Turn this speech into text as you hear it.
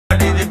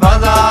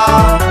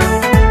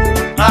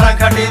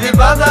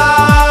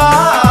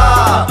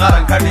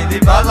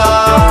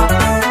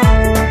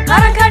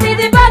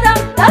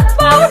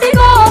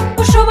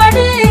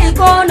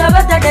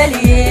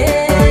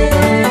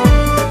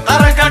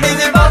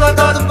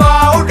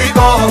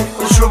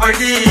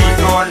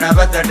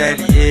nabadda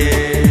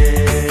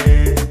dhaliye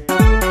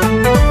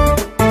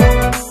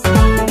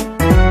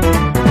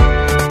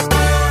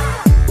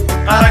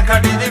qaranka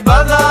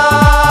dhidibada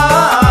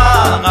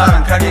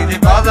qaranka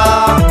dhidibada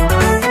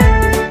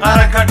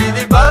qaranka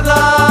dhidibada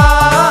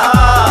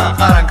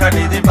qaranka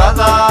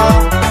dhidibada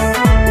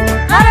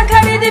qaranka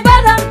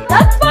dhidibada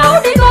dadba u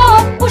dhigo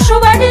u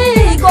shuba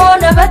dhigo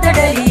nabadda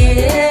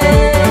dhaliye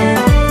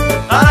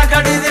qaranka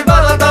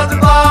dhidibada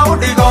dadba u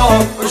dhigo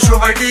u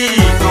shuba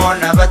dhigo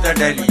nabadda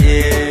dhaliye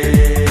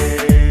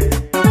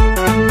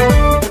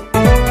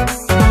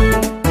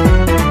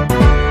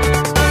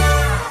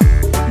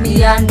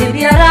miyaan dhib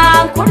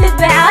yaraan ku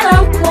dhidbay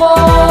calanko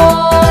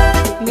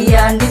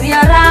miyaan dhib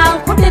yaraan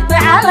ku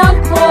dhidbay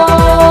calanko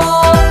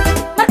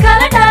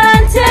markale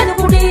dhalanteeda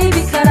ku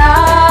dhiibi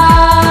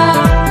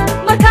karaa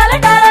markale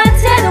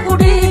dhalanteeda ku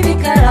dhiibi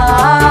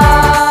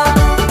karaa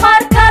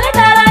markale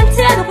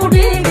dhalanteeda ku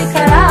dhiibi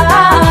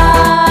karaa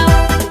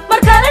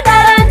markale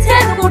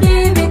dhalanteeda ku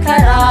dhiibi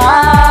karaa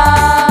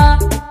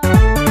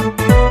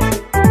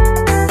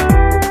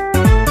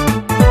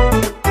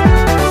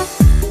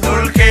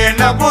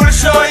dhulkeena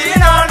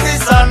bulshooyinaan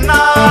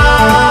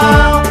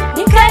dhisannaa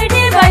ninkay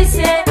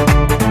dhibayse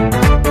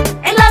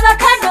cilada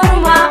ka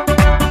dhurma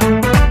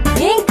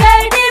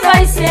ninkay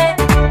dhibayse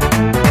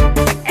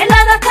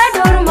cilada ka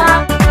dhurma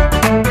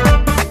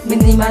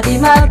midnimadii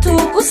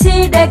maabtuu ku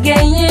sii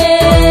dhaganye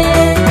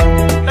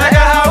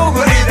dhagaha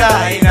ugu rida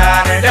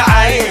inaana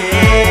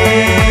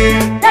dhacayn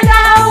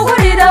dhagaha ugu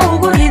rida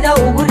ugu rida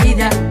ugu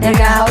rida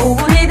dhagaha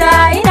ugu rida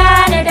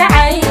inaana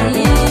dhacayn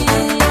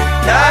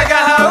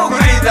dhagaha ugu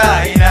rida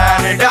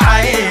inaana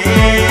dhacayn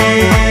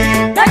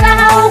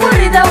dhagaha ugu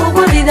rida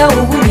ugu rida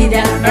ugu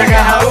rida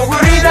dhagaha ugu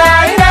rida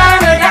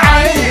inaana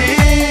dhacayn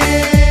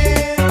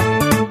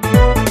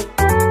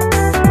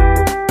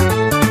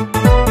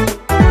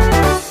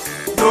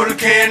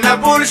dhulkeena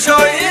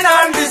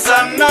bulshooyinaan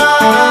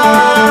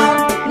dhisannaa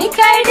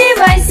ninkay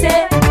dhibayse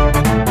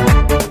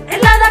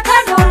cilada ka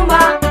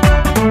dhurma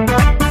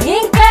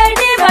ninkay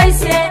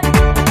dhibayse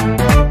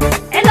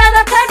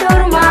cilada ka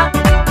dhurma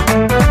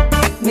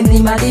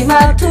midnimadii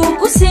maabtuu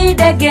ku sii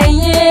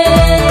dhaganye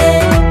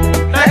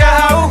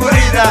dhagaha ugu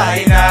rida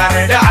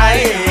inaana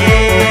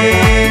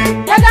dhacayn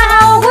dhagaha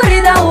ugu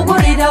rida ugu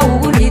rida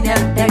ugu rida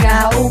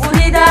dhagaha ugu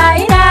rida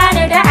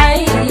inaana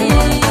dhacayn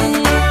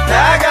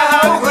dhagaha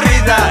ugu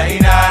rida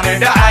inaana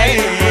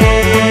dhacayn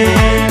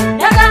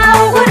dhagaha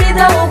ugu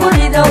rida ugu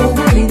rida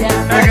ugu rida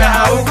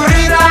dhagaha ugu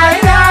rida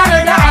inaana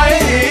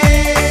dhacayn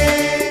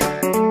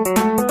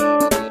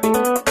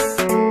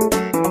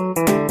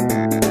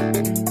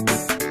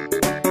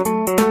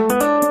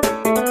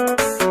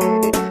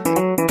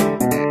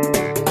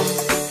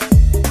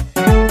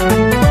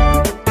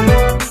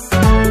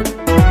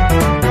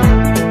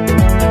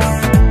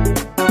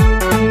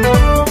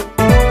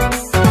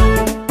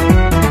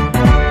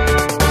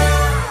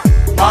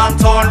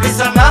maantoon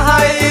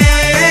dhisanahay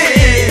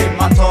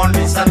maantoon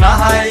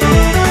dhisanahay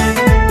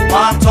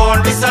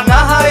maantoon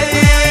dhisanahay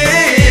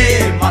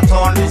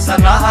maantoon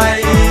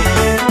dhisanahay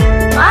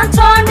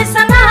maantoon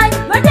dhisanahay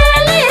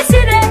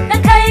madheeliiside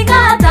dhankayga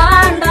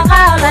haddaan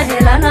dhaqaala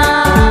helana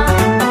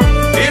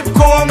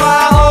dhibkuma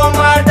aho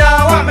ma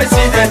dhaawacma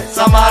side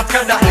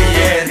samaadka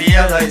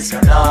dhaxliyeeriyada iska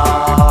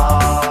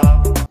dhaa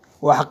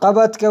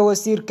waxqabadka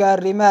wasiirka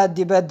arrimaha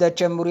dibadda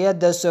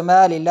jamhuuriyadda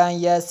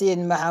Soomaalilnd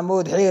Yaasiin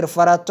Maxamuud Xiir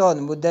Faratoon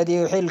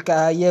muddadii xilka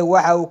hayay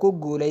waxa uu ku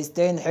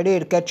guuleystay in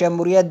xidhiidhka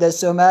jamhuuriyadda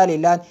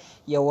Soomaalilnd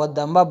iyo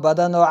wadamo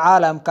badan oo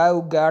caalamka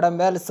u gaadho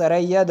meel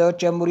sare iyadoo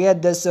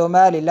jamhuuriyadda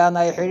Soomaalilnd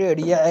ay xidhiidh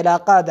iyo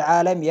cilaaqaad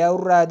caalami ah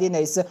u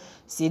raadinayso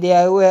sidii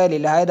ay u heli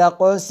lahayd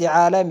aqoonsi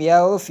caalami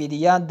ah oo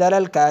fidiyaan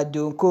dalalka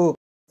adduunku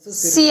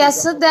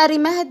siyaasadda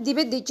arrimaha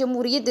dibadda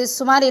jamhuuriyadda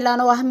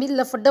Soomaalilnd oo ah mid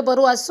la fadhabar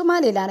u ah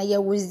Soomaalilnd ayaa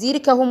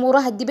wasiirka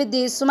umuuraha dibadda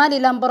ee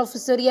Soomaalilnd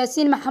Professor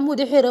Yaasiin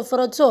Maxamuud Xiir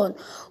Faratoon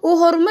uu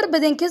horumar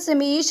badan ka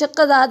sameeyay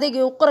shaqada adag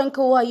ee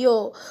qaranka u hayo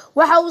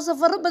waxa uu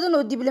safaro badan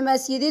oo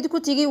diblomaasiyadeed ku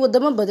tagay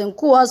wadamo badan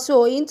kuwaas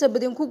oo inta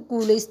badan ku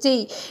guuleystay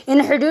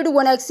in xidhiidh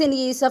wanaagsan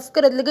iyo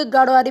isafgarad laga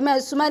gaaro arrimaha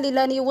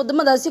Soomaalilnd iyo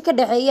wadamadaasi ka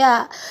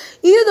dhaxeeya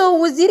iyadoo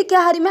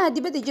wasiirka arrimaha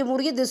dibadda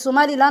jamhuuriyadda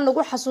Soomaalilnd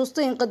lagu xasuusto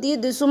in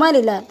qadiyadda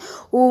Soomaalilnd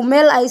uu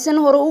meel aysan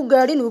hore u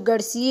gaadhin uu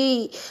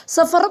gaarsiiyay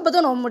safaro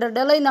badan oo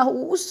mudadhalayna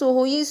uu u soo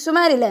hooyay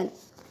Soomaalilnd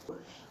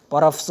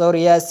Professor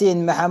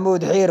Yaasiin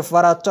Maxamuud Xiir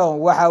Faratoon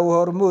waxa uu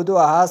hormuud u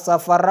ahaa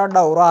safaro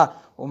dhowr ah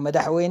oo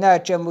madaxweynaha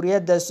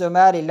jamhuuriyadda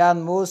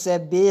Soomaalilnd Muuse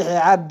Biixi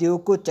Cabdi uu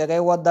ku tagay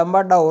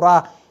wadamo dhowr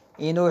ah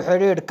inuu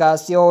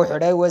xidhiidhkaasi oo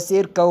xidhay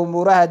wasiirka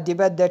umuuraha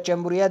dibadda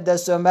jamhuuriyadda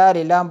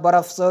Soomaalilnd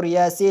Professor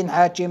Yaasiin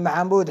Xaaji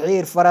Maxamuud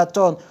Xiir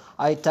Faratoon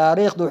ay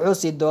taariikhdu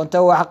xusi doonto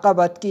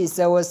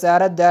waxqabadkiisa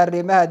wasaaradda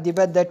arrimaha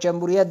dibadda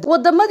jamhuuriyadda.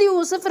 wadamadii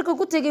uu safarka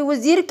ku tagay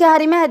wasiirka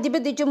arrimaha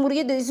dibadda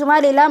jamhuuriyadda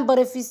Soomaalilnd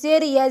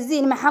Barofeser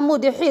Yaasiin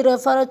Maxamuud Xiir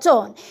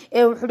Faratoon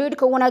ee uu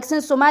xidhiidhka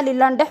wanaagsan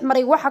Soomaalilnd dhex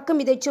maray waxa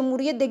kamid ah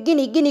jamhuuriyadda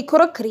Guinea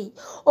Conakry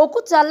oo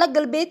ku taala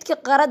galbeedka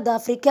qaaradda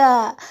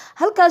Afrika,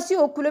 halkaasi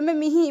oo kulamo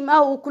muhiim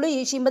ah uu kula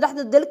yeeshay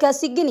madaxda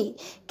dalkaasi Guinea.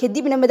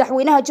 kadibna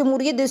madaxweynaha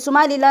jamhuuriyadda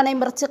Soomaalilnd ay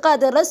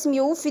martiqaad rasmi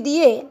ah u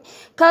fidiyeen,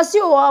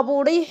 kaasi oo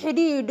abuuray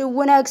xidhiidh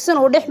wanaagsan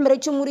oo dhex maray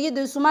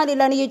jamhuuriyadda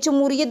Soomaalilnd iyo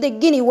jamhuuriyadda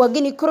Guinea waa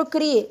Guinea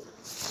Conakry.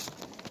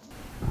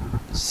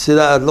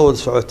 sida aad la wada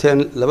socoteen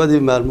labadii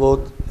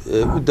maalmood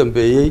u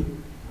dambeeyay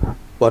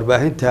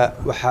warbaahinta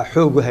waxa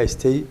xoog u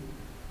haystay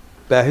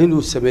baahin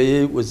uu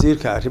sameeyay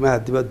wasiirka arrimaha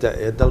dibadda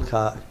ee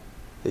dalka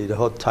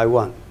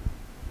Taiwan.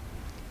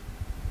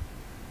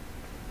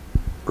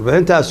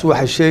 warbaahintaas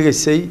waxay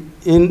sheegaysay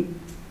in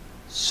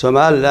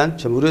Soomaalilnd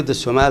jamhuuriyadda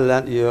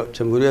Soomaalilnd iyo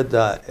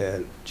jamhuuriyadda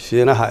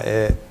Shiinaha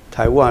ee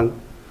Taiwan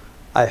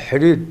ay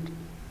xidhiidh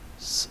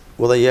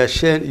wada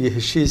yeesheen iyo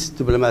heshiis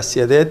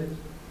diblomaasiyadeed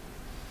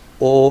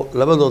oo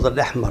labadooda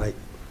dhex maray.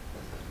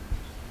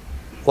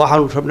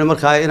 waxaanu rabnay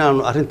markaa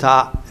inaanu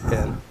arrintaa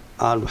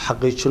aanu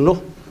xaqiijino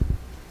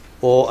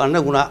oo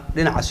annaguna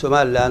dhinaca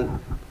Soomaalilnd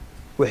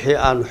wixii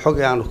aanu xog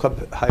aanu ka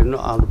hayno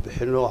aanu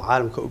bixino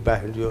caalamka u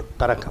baahinayo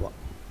qarankaba.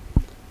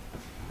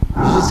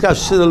 heshiiskaas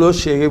sida loo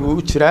sheegay buu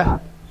u jiraa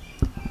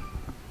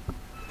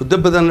muddo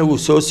badanna wuu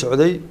soo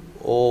socday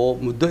oo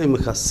muddo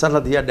imika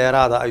sanad iyo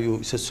dheeraada ayuu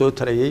isa soo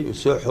tarayay oo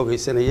soo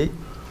xoogaysanayay.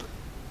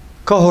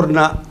 ka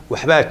horna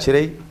waxbaa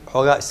jiray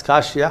xoogaa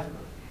iskaashi ah.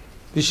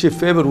 bishii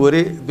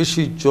February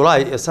bishii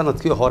July ee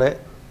sanadkii hore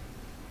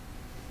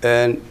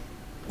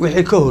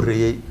wixii ka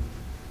horeeyay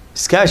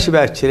iskaashi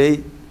baa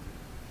jiray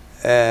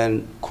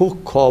ku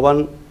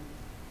kooban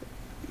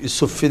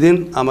isu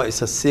fidin ama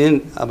isa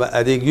siin ama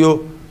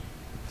adeegyo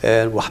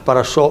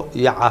waxbarasho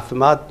iyo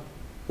caafimaad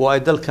oo ay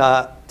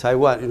dalka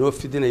Taiwan inoo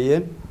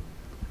fidinayeen.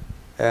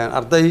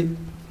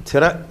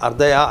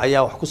 arday ah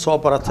ayaa wax ku soo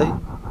baratay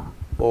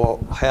oo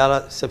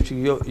waxyaalo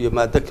sabjiyo iyo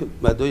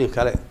maadooyin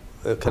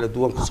kala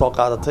duwan ku soo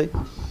qaadatay.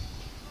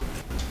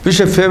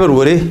 bisha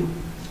February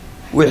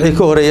wixii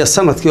ka horeeyay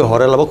sanadkii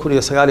hore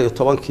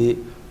 2019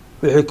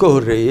 wixii ka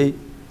horeeyay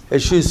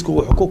heshiisku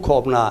wuxuu ku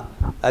koobnaa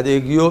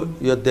adeegyo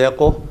iyo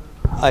deeqo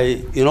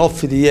ay inoo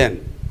fidiyeen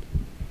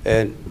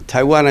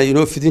Taiwan ay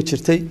inoo fidin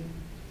jirtay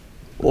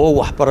oo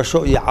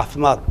waxbarasho iyo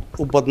caafimaad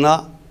u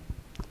badnaa.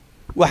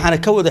 waxaana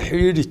ka wada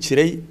xiriiri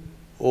jiray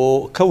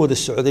oo ka wada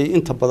socday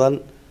inta badan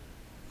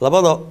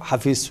labada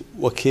xafiis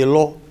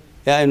wakiilo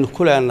ee aynu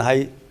ku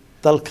leenahay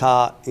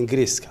dalka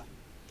Ingiriiska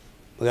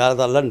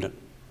magaalada London.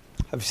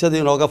 xafiisyada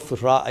inooga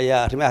furaa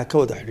ayaa arrimaha ka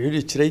wada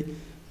xiriiri jiray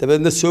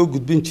dabeedna soo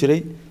gudbin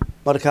jiray.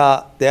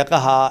 marka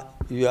deeqaha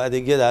iyo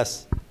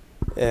adeegyadaas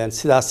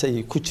sidaas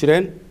ay ku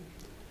jireen.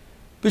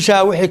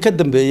 bisha wixii ka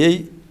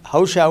dambeeyay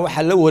hawsha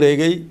waxa la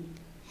wareegay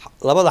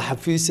labada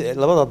xafiis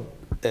labada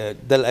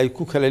dal ay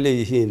ku kala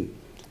leeyihiin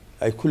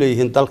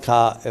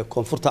dalka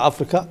koonfurta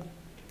Afrika.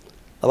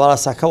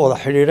 labadaas ka wada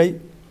xiriiray.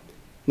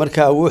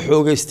 marka uu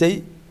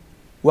xoogaystay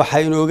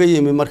waxa inooga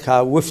yimi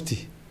marka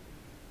wafdi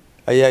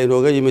ayaa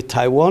inooga yimi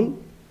Taiwan.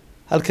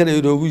 halkan ay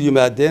inoogu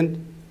yimaadeen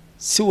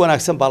si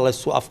wanaagsan baa la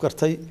isu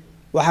afkartay.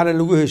 waxaana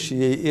lagu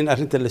heshiiyay in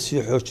arrinta la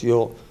sii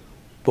xoojiyo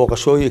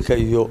booqashooyinka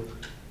iyo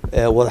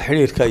wada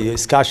xiriirka iyo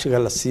iskaashiga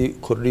la sii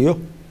kordhiyo.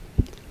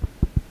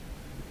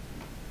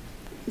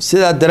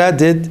 sidaa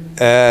daraadeed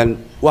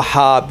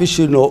waxaa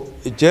bishii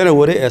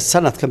January ee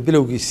sanadkan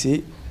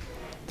bilowgiisii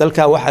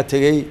dalka waxaa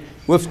tagay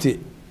wafdi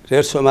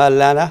reer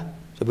Soomaalilnd ah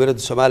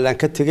jamhuuriyadda Soomaalilnd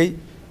ka tagay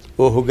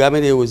oo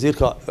hogaaminaya wasiir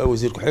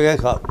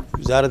ku-xigeenka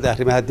wasaaradda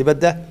arrimaha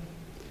dibadda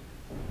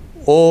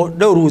oo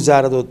dhowr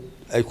wasaaradood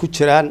ay ku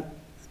jiraan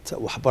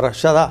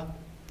waxbarashada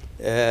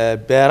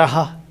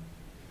beeraha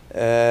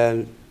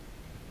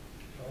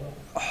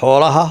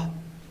xoolaha.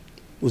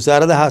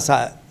 wasaaradahaas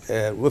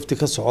wafdi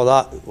ka socda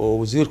oo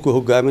wasiirku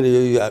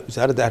hogaaminayo iyo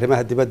wasaaradda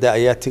arrimaha dibadda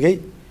ayaa tagay.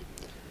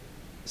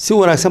 si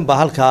wanaagsan baa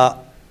halkaa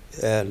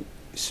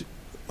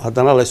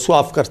haddana la isu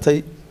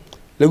afkartay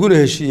laguna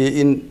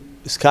heshiiyey in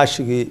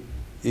iskaashigii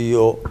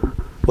iyo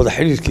wada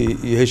xiriirkii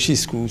iyo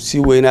heshiisku sii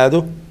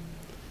weynaado.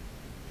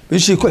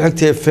 bishii ku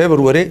xigtay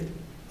February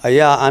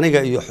ayaa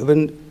aniga iyo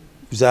xubin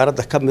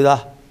wasaaradda ka mid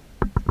ah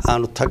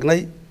aanu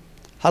tagnay.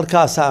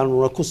 halkaas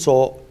aanu ku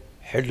soo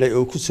xidhnay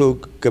oo ku soo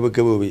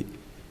gabagaboobay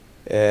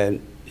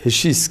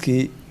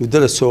heshiiskii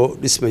muddada soo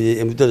dhismayay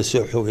ee muddada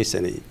soo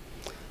xoogaysanayay.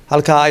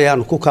 halkaa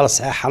ayaanu ku kala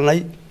saxeexnay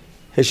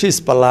heshiis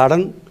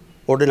ballaaran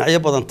oo dhinacyo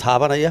badan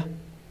taabanaya.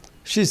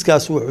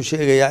 heshiiskaas wuxuu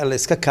sheegayaa in la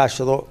iska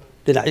kaashado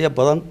dhinacyo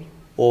badan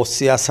oo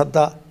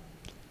siyaasadda,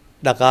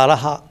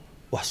 dhaqaalaha,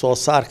 wax soo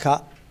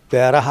saarka,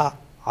 beeraha,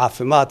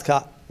 caafimaadka,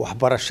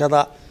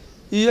 waxbarashada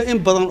iyo in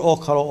badan oo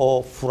kale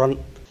oo furan.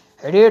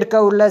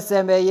 xidhiidhka uu la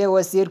sameeyay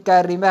wasiirka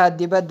arrimaha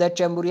dibadda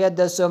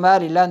jamhuuriyadda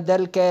Soomaalilnd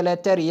dalka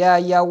Eritrea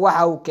ayaa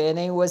waxa uu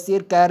keenay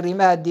wasiirka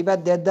arrimaha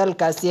dibadda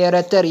dalkaasi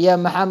Eritrea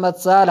Maxamed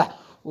Saalax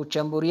uu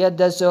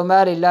jamhuuriyadda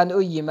Somaliland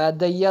u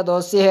yimaado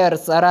iyadoo si heer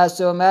sare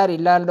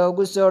Somaliland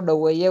loogu soo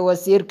dhaweeyay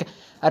wasiirka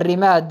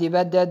arrimaha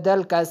dibadda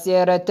dalkaasi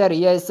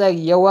Eritrea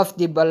isagiyo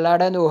wafdi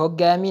ballaaran uu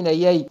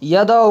hogaaminayay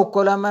iyadoo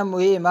kulamo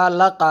muhiim ah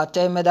la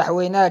qaatay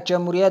madaxweynaha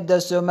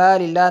jamhuuriyadda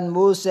Somaliland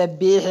Muuse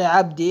Biixi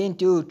Cabdi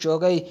intii uu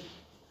joogay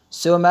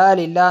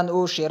Somaliland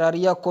uu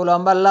shiraryo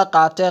kulamo la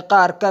qaatay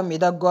qaar ka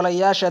mid ah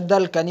golayaasha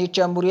dalkani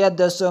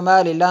jamhuuriyadda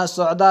Somaliland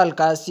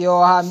socdaalkaasi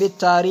oo ah mid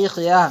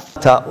taariikhi ah.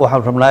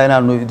 waxaan rabnaa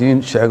inaanu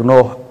idiin sheegno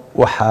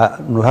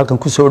waxaanu halkan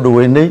ku soo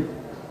dhaweynay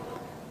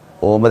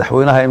oo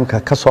madaxweynaha imika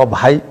ka soo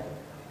baxay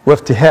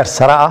wafdi heer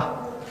sare ah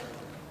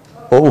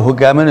oo uu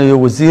hogaaminayo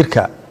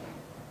wasiirka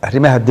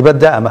arrimaha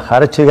dibadda ama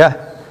khaarijiga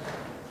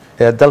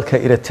ee dalka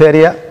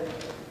Eritrea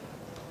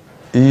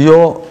iyo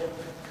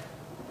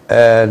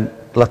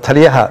la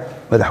taliyaha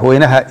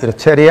madaxweynaha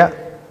Eritrea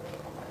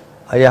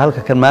ayaa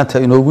halkan maanta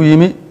inoogu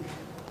yimi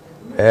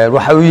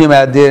waxa uu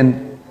yimaadeen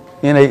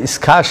inay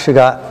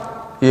iskaashiga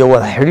iyo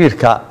wada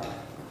xiriirka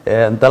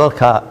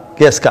dalalka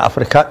geeska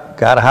Afrika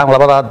gaar ahaan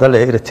labada dal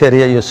ee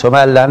Eritrea iyo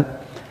Somaliland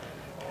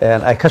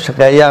ay ka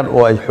shaqeeyaan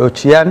oo ay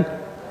xoojiyaan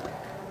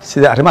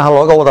sida arrimaha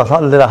looga wada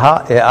hadli lahaa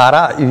ee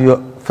aaraa iyo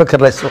fikir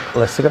la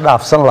isaga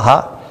dhaafsan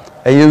lahaa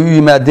ayay u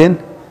yimaadeen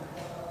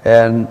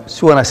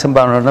si wanaagsan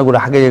baan anaguna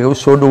xaggayaga u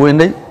soo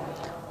dhaweynay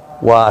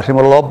waa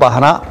arrimo loo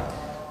baahnaa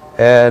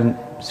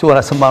si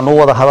wanaagsan baan u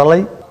wada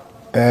hadalay.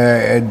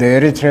 The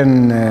Eritrean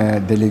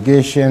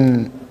delegation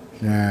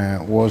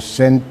was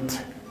sent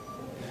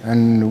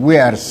and we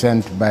are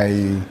sent by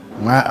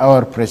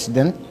our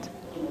president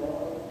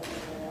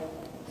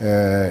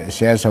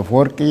Siyaasa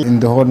Afwerki in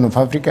the Horn of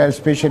Africa,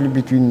 especially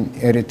between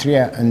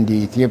Eritrea and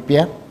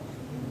Ethiopia.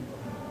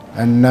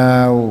 And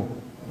now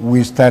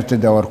we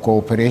started our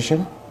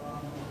cooperation.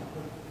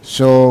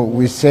 So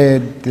we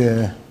said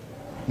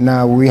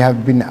now we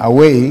have been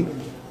away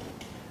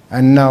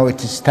and now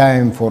it is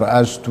time for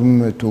us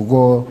to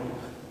go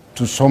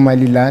to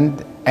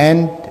Somaliland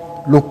and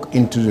look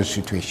into the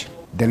situation.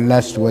 The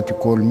last what you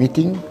call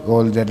meeting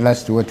or the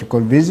last what you call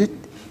visit,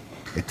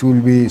 it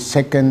will be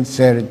second,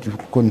 third to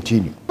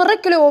continue.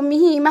 markale oo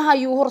muhiim ah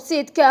ayuu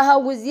horseed ka ahaa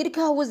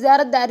wasiirka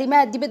Wasaarada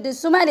Arimaha Dibadda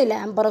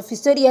Somaliland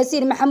Professor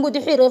Yaasiin Maxamuud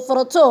Xiire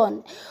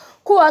Faraton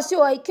kuwaasi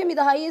oo ay kamid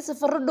ahaayeen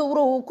safar dhowr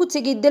oo ku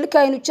tagay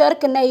dalka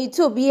Jaarkana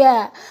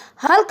Itoobiya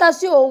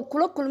halkaasi oo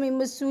kula kulmay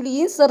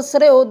mas'uuliyiin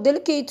sarsare oo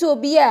dalka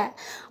Itoobiya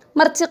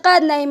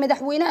martiqaadna ay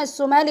madaxweynaha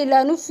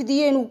Somaliland u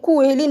fidiyeen uu ku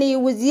wehelinayay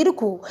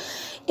wasiirku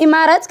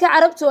Imaaraadka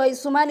Carabta oo ay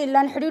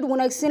Somaliland xiriir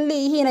wanaagsan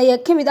leeyihiin ayaa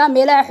kamid ah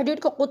meelaha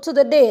xiriirka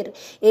qotada dheer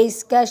ee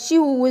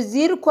iskaashiga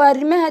wasiirku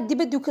arrimaha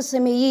dibadda ka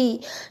sameeyay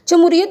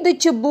Jamhuuriyadda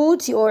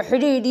Djibouti oo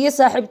xiriir iyo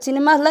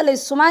saaxiibtinimo la leh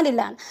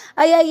Somaliland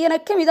ayaa iyana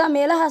kamid ah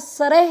meelaha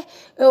sare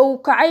ee uu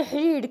kacay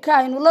xiriirka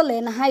aynu la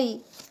leenahay.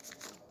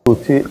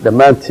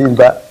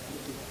 dhammaantiinba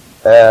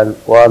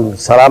waan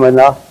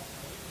salaameynaa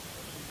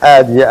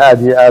aad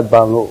iyo aad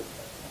baanu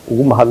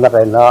ugu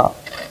mahadnaqaynaa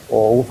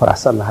oo ugu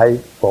faraxsanahay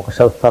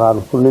booqashada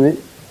tan ku nimi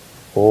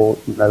oo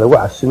lagu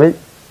casumay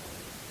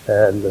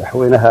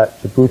madaxweynaha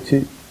Djibouti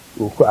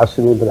uu ku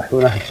casumay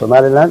madaxweynaha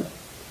Somaliland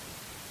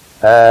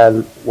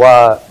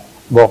waa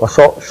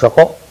booqasho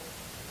shaqo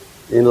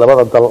in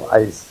labada dal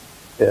ay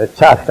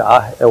jaarka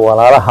ah ee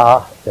walaalaha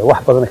ah ee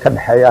wax badan ka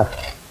dhaxeeyaan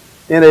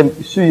inay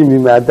isu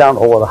yimaadaan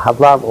oo wada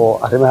hadlaan oo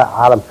arrimaha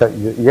caalamka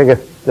iyo iyaga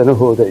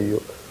danahooda iyo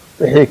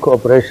wixii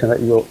cooperation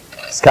iyo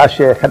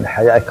iskaashiga ka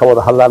dhaxeeya ay ka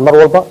wada hadlaan mar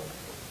walba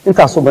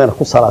intaas oo bayna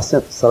ku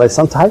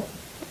salaysan tahay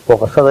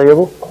booqashada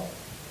iyadu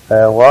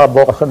waa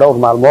booqasho dhowr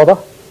maalmood ah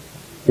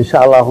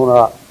insha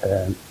Allahuna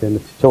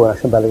natiijo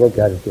wanaagsan baa laga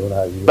gaari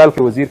doonaa.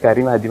 dalka wasiirka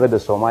arrimaha dibadda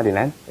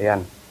Somaliland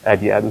ayaan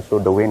aad iyo aad u soo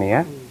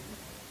dhaweynayaa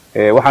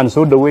waxaan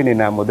soo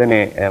dhaweynaynaa mudane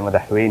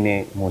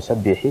madaxweyne Muuse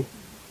Biixi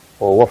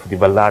oo wafdi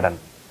ballaaran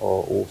oo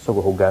uu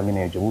isagu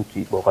hogaaminayo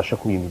Djibouti booqasho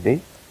ku yimiday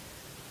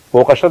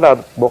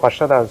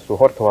booqashadaas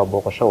horta waa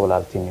booqasho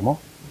walaaltinimo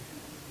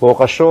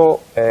booqasho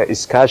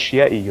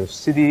iskaashiya iyo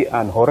sidii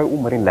aan hore u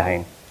marin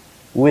lahayn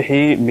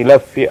wixii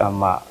milafi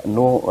ama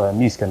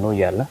miiska noo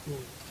yaala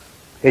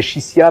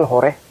heshiisyaal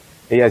hore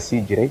ayaa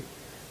sii jiray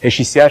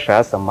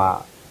heshiisyaashaas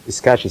ama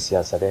iskaashi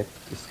siyaasadeed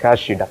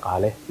iskaashi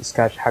dhaqaale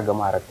iskaashi xagga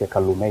maaragtay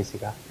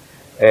kalluumaysiga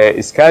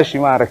iskaashi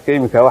maaragtay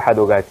imika waxaad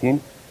ogaatiin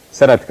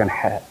sanadkan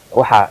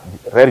waxa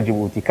reer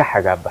Djibouti ka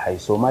xagaabahay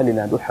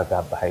Somaliland u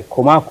xagaabahay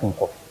kun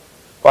qof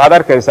waxaad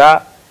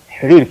arkaysaa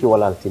xiriirkii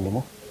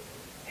walaaltinimo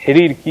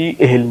xiriirkii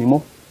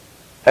ehelnimo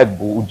aad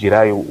buu u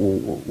jiray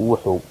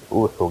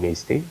uu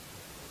xoogaystay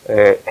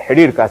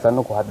xiriirkaas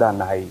anagu haddaan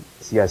nahay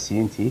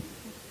siyaasiyiintii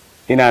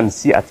inaan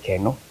si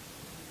adkeeno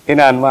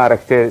inaan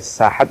maaragtay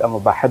saaxad ama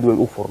baaxad weyn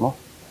u furno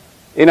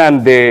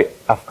inaan de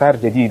afkaar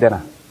jadiidana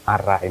aan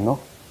raacino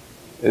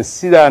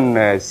sidaan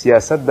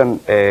siyaasadan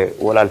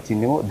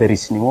walaaltinimo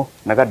darisnimo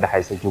naga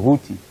dhaxaysa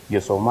Djibouti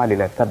iyo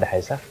Somaliland ka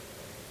dhaxaysa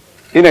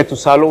inay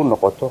tusaale u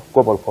noqoto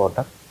gobolka oo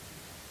dhan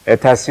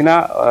taasina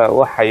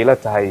waxay la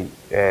tahay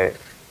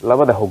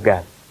labada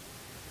hoggaan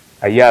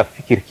ayaa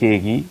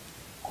fikirkeegii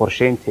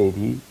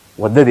qorsheynteedii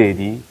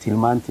wadadeedii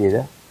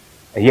tilmaanteeda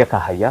ayaa ka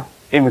haya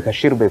imika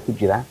shir bay ku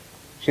jiraan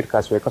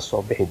shirkaas way ka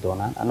soo bixi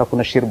doonaan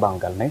annaguna shir baan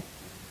galnay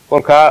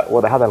kolka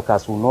wada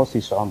hadalkaas uu noo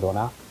sii socon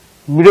doonaa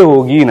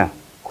midhahoogiina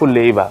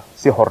kulleyba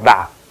si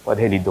hordhaca waad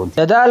heli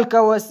doontaa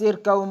dadaalka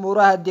wasiirka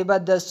umuuraha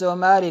dibadda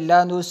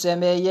Somaliland uu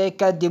sameeyay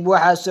kadib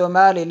waxa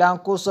Somaliland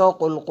ku soo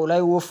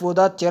qulqulay wufuud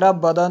tiro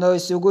badan oo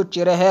isugu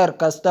jira heer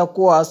kasta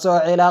kuwaas oo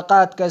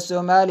cilaaqaadka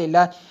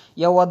Somaliland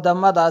iyo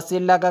wadamadaasi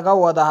lagaga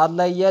wada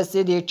hadlay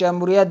sidii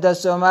jamhuuriyadda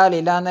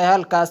Somaliland ay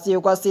halkaasi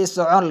uga sii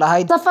socon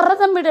lahayd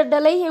safarada midho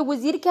dhalay ee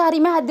wasiirka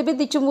Arimaha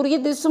dibadda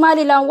jamhuuriyadda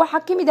Somaliland waxa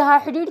kamid ahaa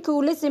xidhiidhka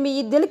uu la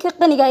sameeyay dalka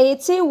qaniga ee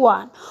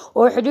Taiwan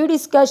oo xidhiidh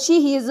iskaashi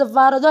iyo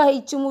safaaradaha ay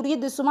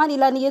jamhuuriyadda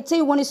Somaliland iyo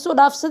Taiwan isu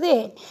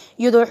dhaafsadeen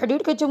iyadoo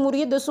xidhiidhka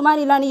jamhuuriyadda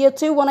Somaliland iyo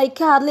Taiwan ay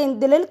ka hadleen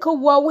dalalka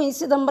waaweyn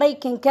sida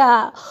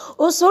Mareykanka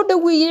oo soo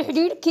dhaweeyay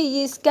xidhiidhka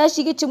iyo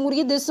iskaashiga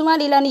jamhuuriyadda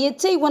Somaliland iyo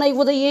Taiwan ay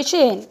wada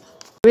yeesheen.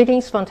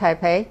 Greetings from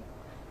Taipei.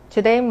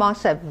 Today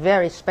marks a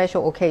very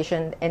special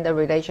occasion in the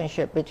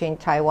relationship between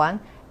Taiwan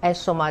and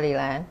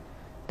Somaliland.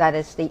 That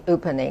is the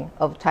opening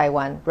of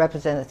Taiwan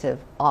Representative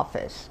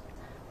Office.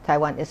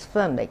 Taiwan is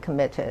firmly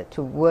committed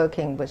to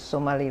working with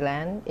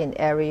Somaliland in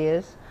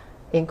areas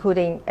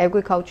including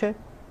agriculture,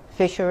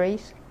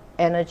 fisheries,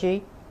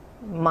 energy,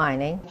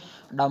 mining.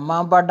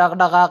 dhammaanba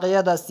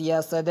dhaqdhaqaaqyada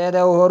siyaasadeed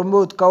ee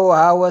hormuudka u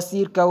ahaa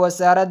wasiirka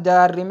Wasaarada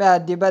Arimaha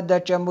dibadda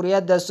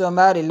jamhuuriyadda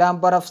Somaliland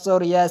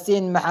Professor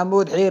Yaasiin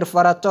Maxamuud Xiir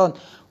Faratoon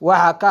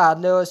waxa ka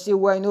hadlay oo si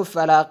weyn u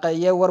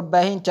falaaqeeyay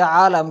warbaahinta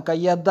caalamka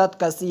iyo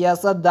dadka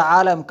siyaasadda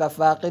caalamka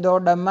faaqido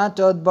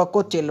dhammaantoodba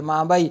ku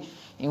tilmaamay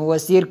in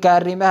wasiirka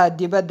Arimaha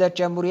dibadda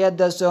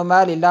jamhuuriyadda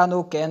Somaliland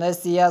uu keenay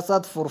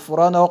siyaasad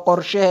furfuran oo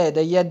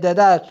qorshaheeda iyo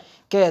dadaal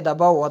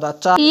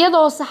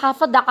iyadoo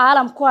saxaafadda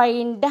caalamku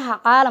ay indhaha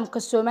caalamka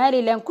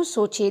Somaliland ku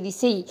soo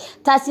jeedisay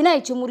taasina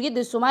ay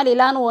jamhuuriyadda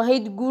Somaliland oo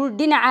ahayd guul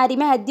dhinaca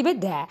arimaha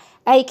dibadda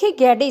ay ka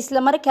gaadhay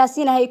isla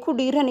markaasina ay ku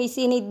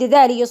dhiiranaysay inay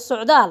dadaal iyo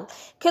socdaal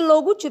ka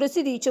loogu jiro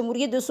sidii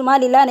jamhuuriyadda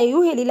Somaliland ay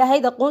u heli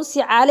lahayd aqoonsi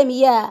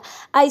caalami ah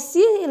ay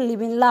si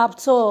libin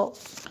laabto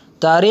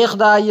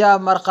taariikhda ayaa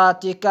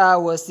markhaati ka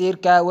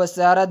wasiirka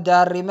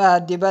Wasaaradda Arimaha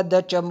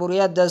dibadda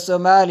jamhuuriyadda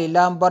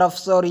Somaliland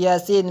Professor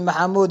Yaasiin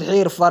Maxamuud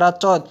Xiir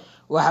Faratoon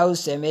waxa uu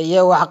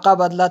sameeyay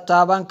waxqabad la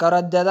taaban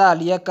karo dadaal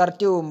iyo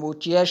karti uu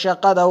muujiyay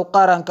shaqada uu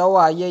qaranka u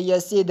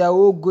hayay sida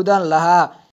uu gudan lahaa